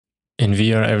In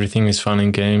VR, everything is fun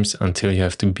in games until you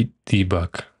have to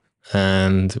debug.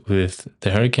 And with the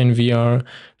HurricaneVR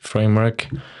framework,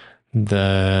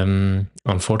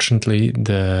 unfortunately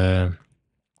the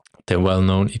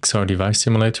well-known XR device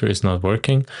simulator is not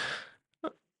working.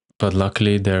 But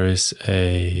luckily there is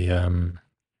an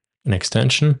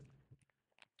extension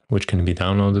which can be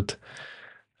downloaded.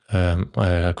 I'm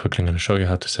quickly going to show you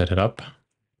how to set it up.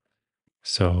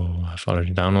 So I've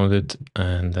already downloaded,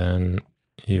 and then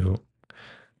you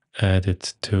add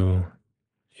it to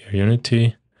your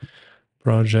Unity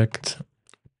project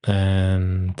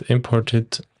and import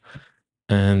it,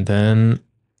 and then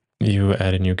you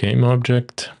add a new game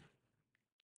object,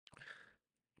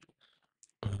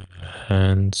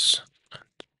 hands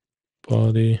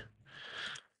body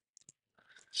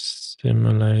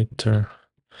simulator,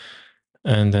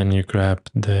 and then you grab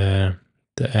the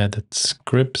added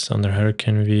scripts under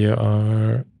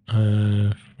HurricaneVR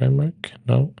framework.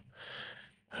 No,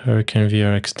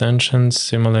 HurricaneVR extensions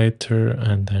simulator,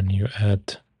 and then you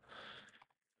add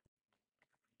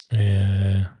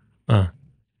you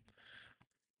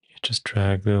just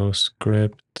drag those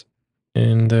script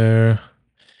in there,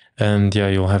 and yeah,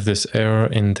 you'll have this error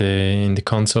in the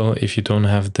console if you don't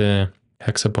have the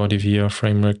Hexabody VR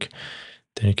framework.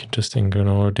 Then you can just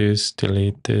ignore this,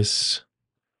 delete this,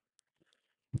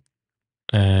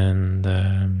 and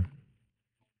let's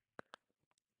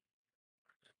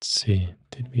see,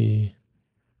 we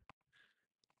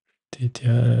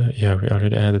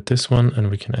already added this one, and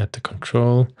we can add the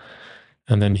control.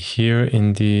 And then here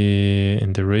in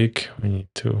the rig, we need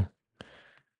to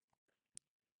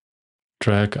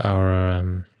drag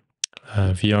our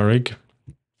VR rig.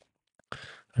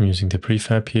 I'm using the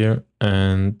prefab here,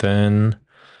 and then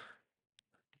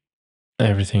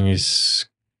everything is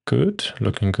good,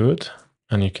 looking good,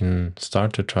 and you can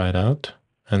start to try it out.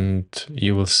 And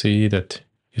you will see that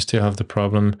you still have the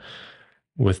problem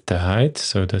with the height,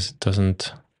 so this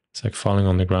doesn't, it's like falling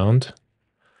on the ground.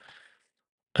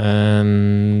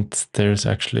 And there's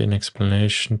actually an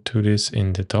explanation to this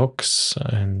in the docs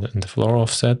and in the floor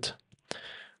offset.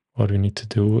 What we need to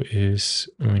do is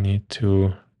we need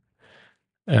to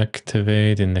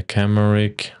activate in the camera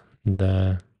rig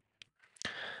the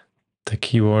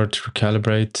keyword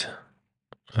recalibrate.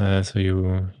 So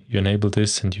you enable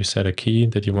this and you set a key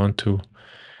that you want to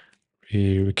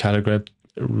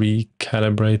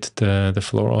recalibrate the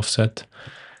floor offset,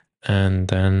 and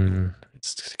then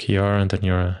it's key R, and then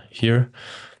you're here.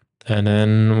 And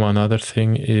then one other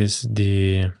thing is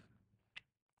the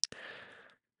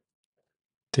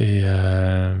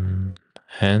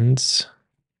hands.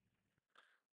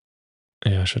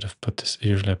 Yeah, I should have put this,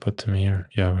 usually I put them here.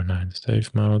 Yeah, we're now in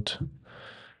safe mode.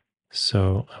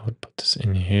 So I would put this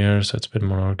in here so it's a bit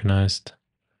more organized.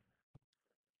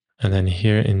 And then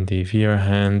here in the VR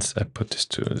hands, I put this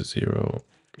to 0.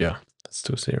 Yeah, let's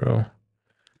do 0.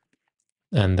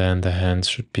 And then the hands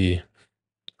should be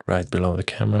right below the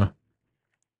camera.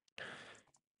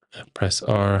 Press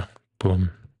R,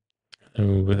 boom.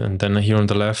 And then here on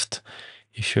the left,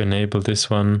 if you enable this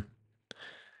one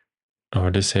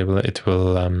or disable it,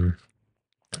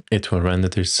 it will render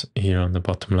this here on the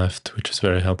bottom left, which is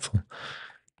very helpful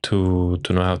to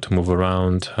know how to move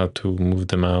around, how to move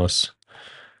the mouse.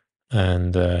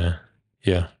 And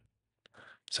yeah,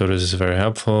 so this is very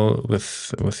helpful.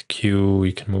 With Q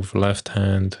you can move left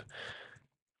hand,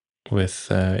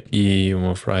 with E you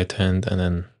move right hand, and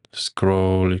then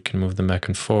scroll you can move them back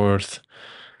and forth.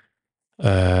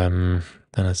 Then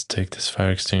let's take this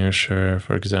fire extinguisher,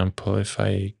 for example. If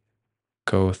I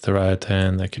go with the right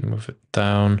hand, I can move it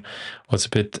down. What's a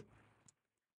bit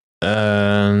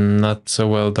not so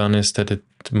well done is that it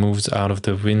moves out of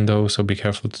the window, so be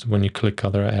careful when you click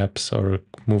other apps or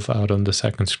move out on the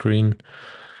second screen.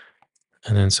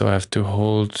 And then so I have to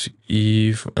hold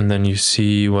E, and then you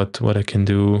see what I can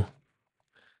do.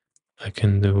 I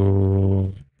can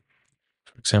do,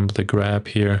 for example, the grab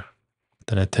here.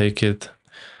 Then I take it,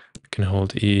 I can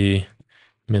hold E,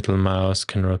 middle mouse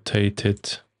can rotate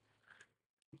it.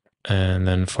 And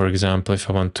then, for example, if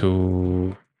I want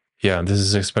to, yeah, this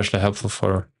is especially helpful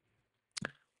for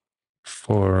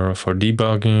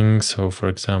debugging. So for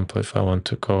example, if I want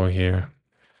to go here,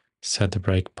 set the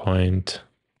breakpoint,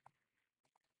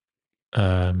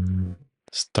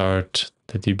 start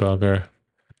the debugger,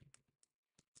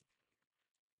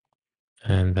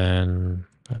 and then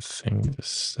I think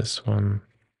this one,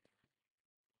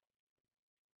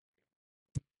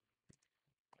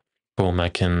 boom, I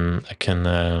can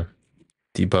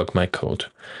debug my code.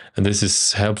 And this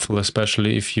is helpful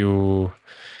especially if you're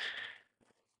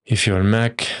on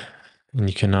Mac and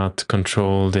you cannot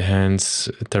control the hands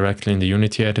directly in the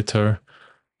Unity editor.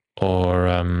 or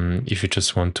if you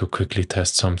just want to quickly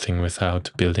test something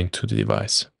without building to the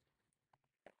device.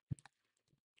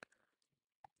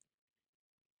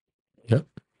 Yep,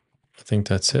 I think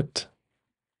that's it.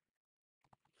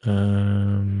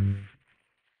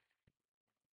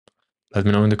 Let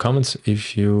me know in the comments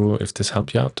if this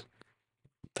helped you out.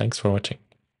 Thanks for watching.